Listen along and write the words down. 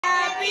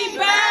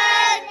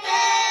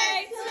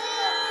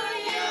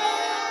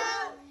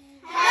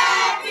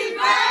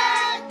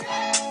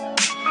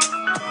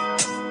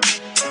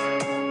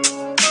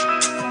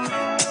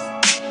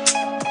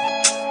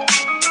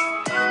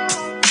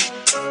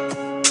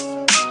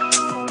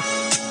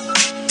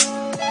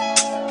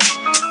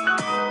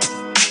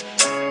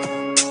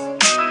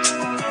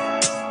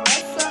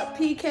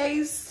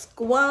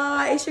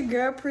Squad. It's your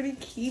girl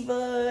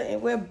Prettykeva, and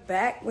we're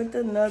back with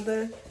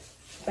another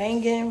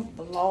banging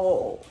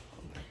vlog.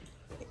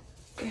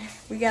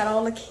 We got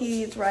all the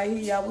kids right here,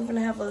 y'all. We're gonna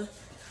have a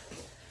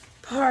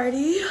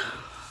party.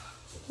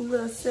 A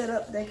little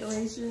setup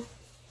decoration.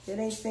 It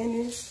ain't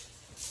finished.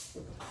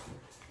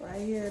 Right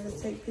here to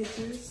take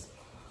pictures.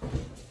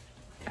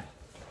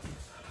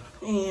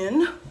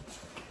 And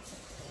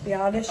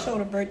y'all, let's show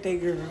the birthday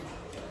girl.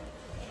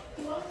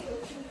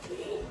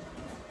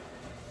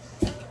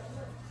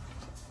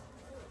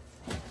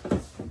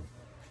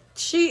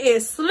 She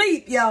is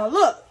asleep, y'all.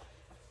 Look.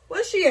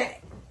 Where's she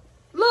at?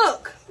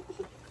 Look.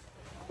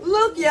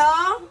 Look,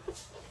 y'all.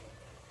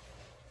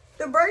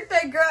 The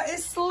birthday girl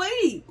is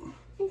asleep.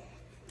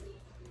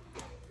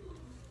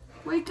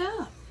 Wake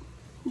up.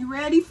 You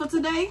ready for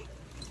today?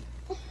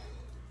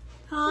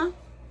 Huh?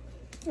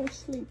 I'm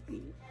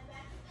sleepy.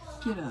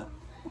 Get up.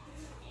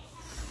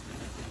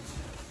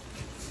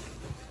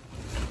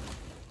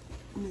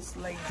 Miss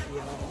Lazy,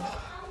 y'all.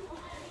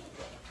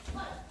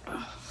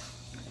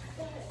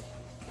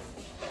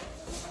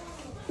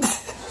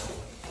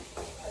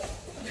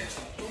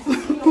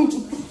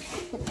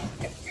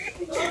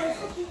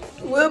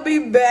 We'll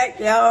be back,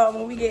 y'all,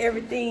 when we get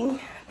everything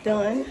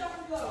done.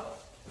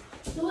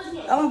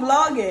 I'm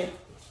vlogging.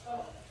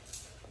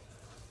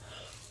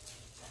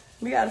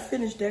 We gotta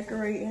finish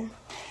decorating.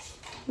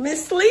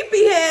 Miss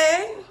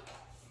Sleepyhead,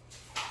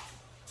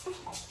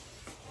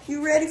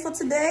 you ready for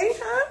today,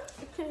 huh?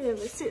 I can't even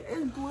sit.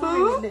 It's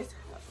boring in this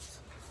house.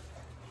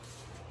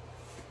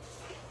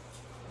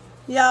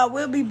 Y'all,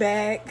 we'll be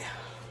back.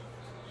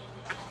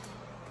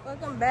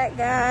 Welcome back,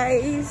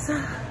 guys.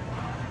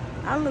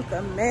 I look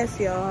a mess,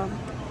 y'all.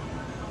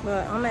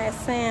 But I'm at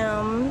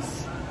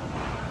Sam's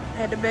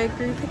at the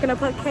bakery picking up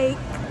her cake.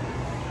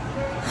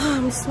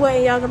 I'm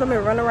sweating, y'all, because I've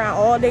been running around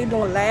all day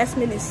doing last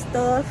minute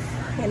stuff.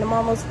 And I'm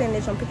almost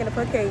finished. I'm picking up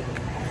her cake.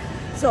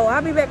 So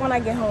I'll be back when I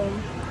get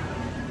home.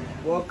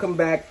 Welcome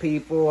back,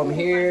 people. I'm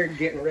here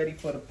getting ready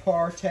for the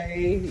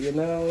party, you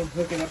know,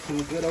 hooking up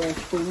some good old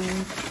food.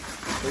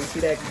 You see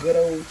that good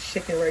old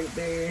chicken right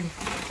there?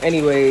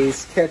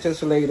 Anyways, catch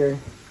us later.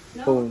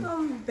 Boom.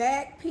 Welcome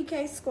back,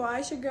 PK Squad.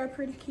 It's your girl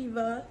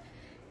Prettykeva.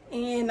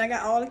 And I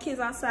got all the kids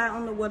outside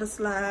on the water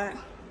slide.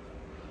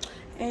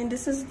 And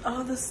this is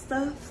all the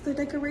stuff, the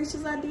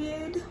decorations I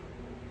did.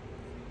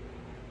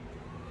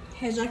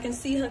 As y'all can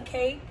see, her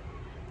cake.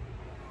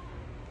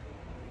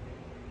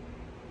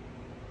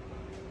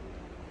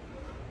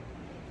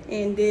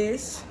 And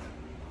this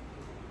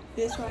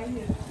right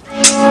here.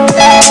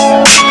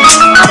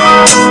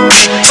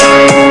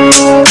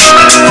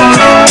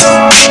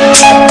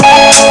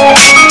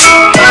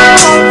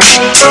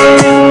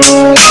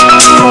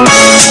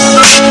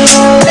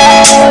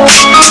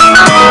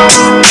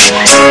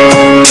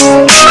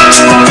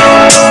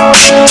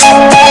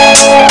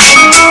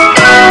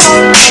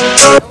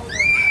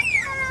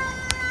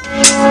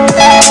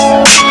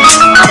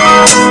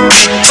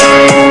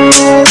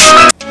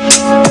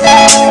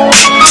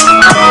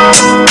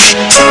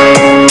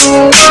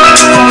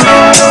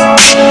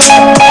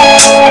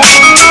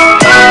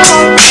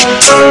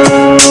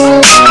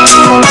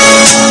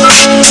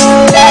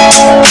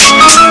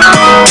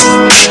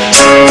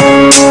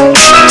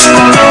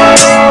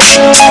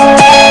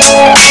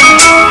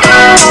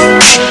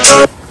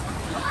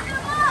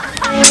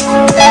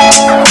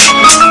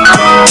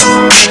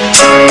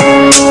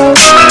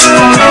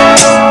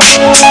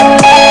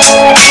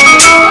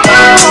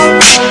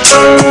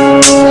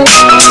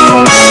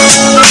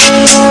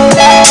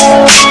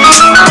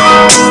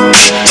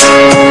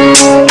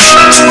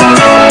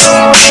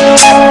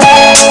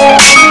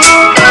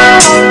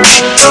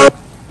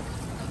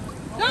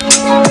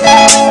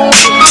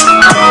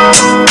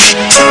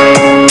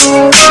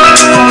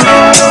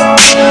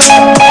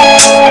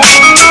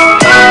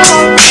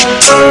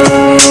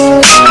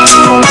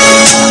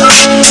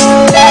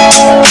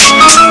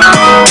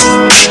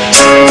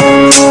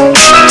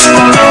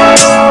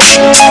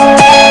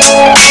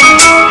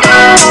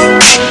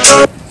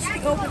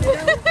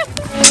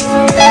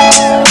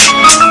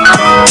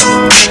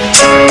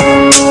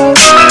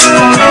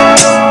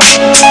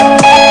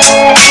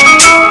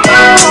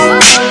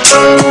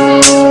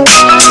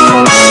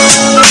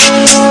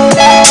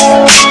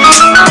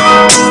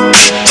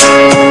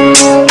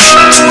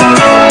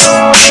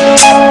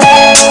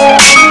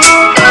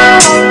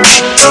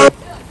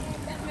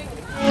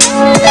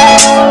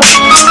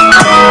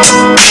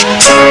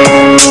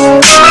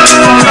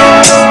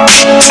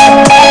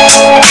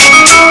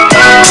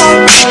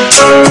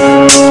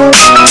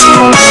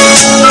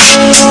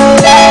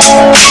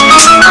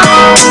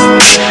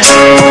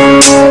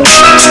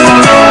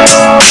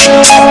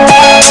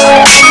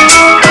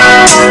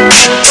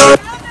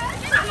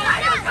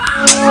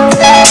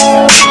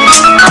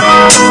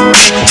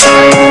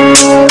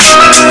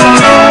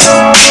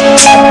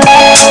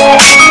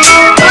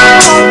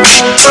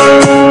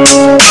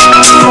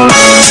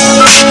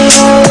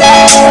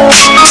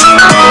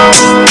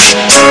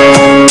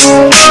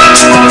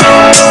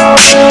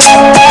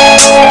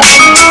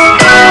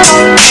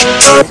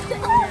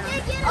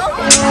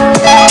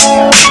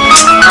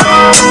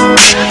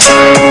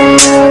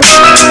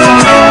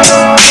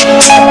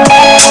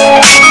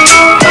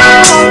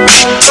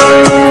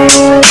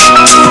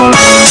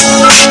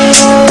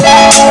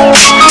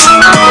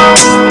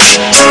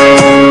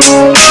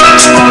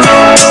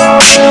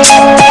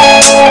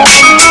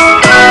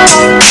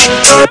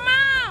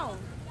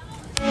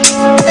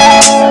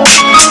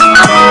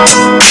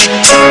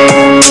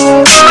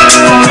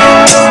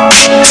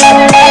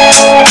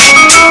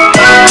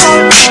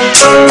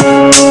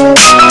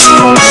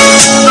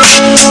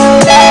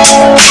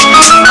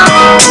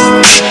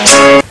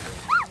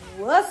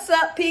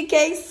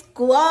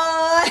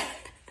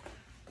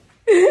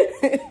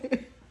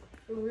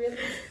 Really?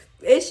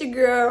 It's your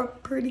girl,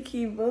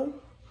 Prettykeva.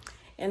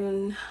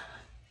 And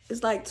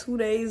it's like 2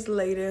 days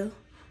later.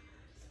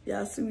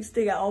 Y'all see we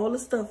still got all the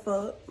stuff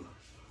up.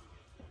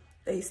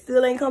 They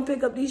still ain't come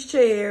pick up these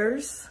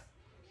chairs.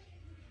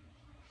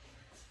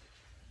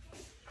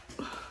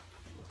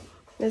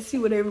 Let's see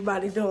what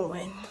everybody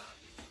doing.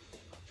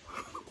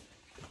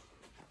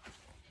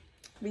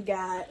 We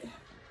got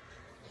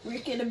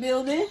Rick in the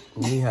building.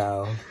 Ni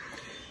hao.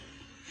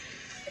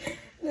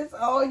 That's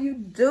all you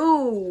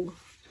do.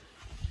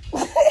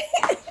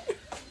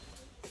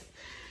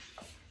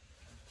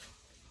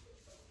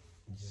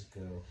 Just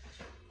go.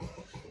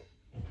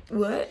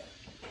 What?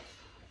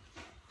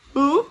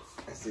 Hmm?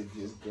 I said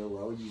just go.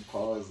 Why would you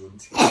pause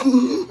until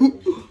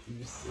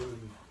you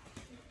silly?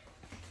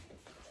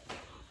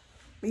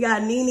 We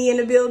got Nene in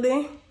the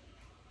building.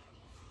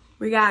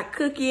 We got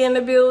Cookie in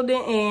the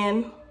building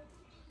and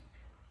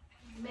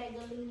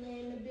Magdalena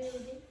in the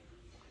building.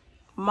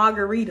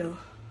 Margarita.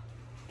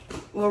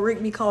 Well,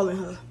 Rick be calling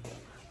her.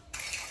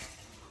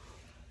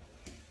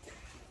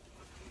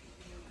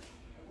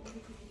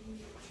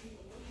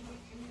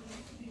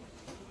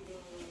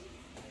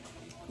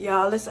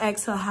 Y'all, let's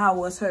ask her how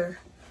was her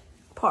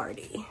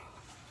party.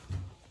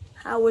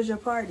 How was your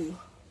party?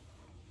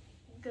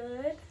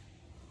 Good.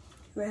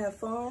 You have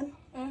fun?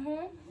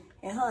 Mm-hmm.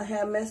 And her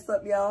hair messed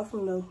up, y'all,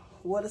 from the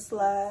water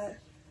slide.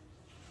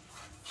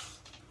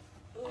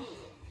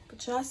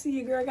 But y'all see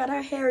your girl got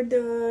her hair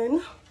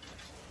done.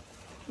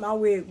 My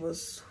wig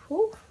was,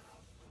 whew,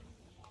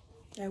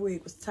 that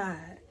wig was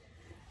tied.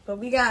 But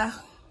we got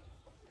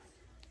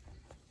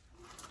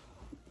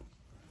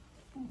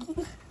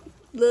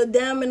little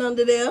diamond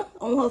under there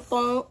on her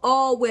phone,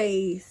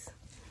 always.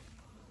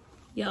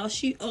 Y'all,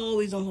 she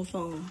always on her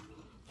phone.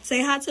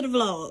 Say hi to the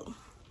vlog.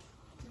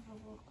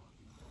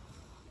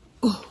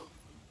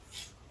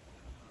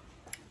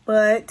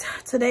 But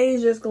today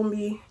is just gonna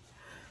be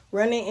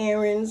running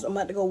errands. I'm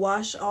about to go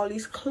wash all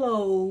these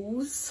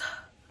clothes.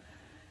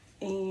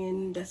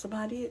 And that's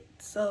about it.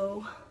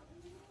 So,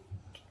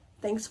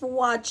 thanks for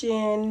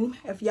watching.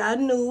 If y'all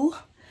new,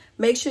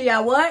 make sure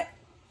y'all what?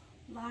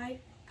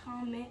 Like,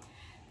 comment,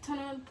 turn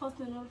on post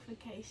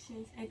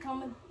notifications, and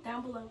comment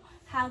down below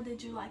how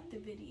did you like the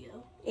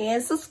video.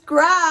 And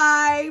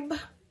subscribe.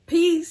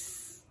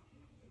 Peace.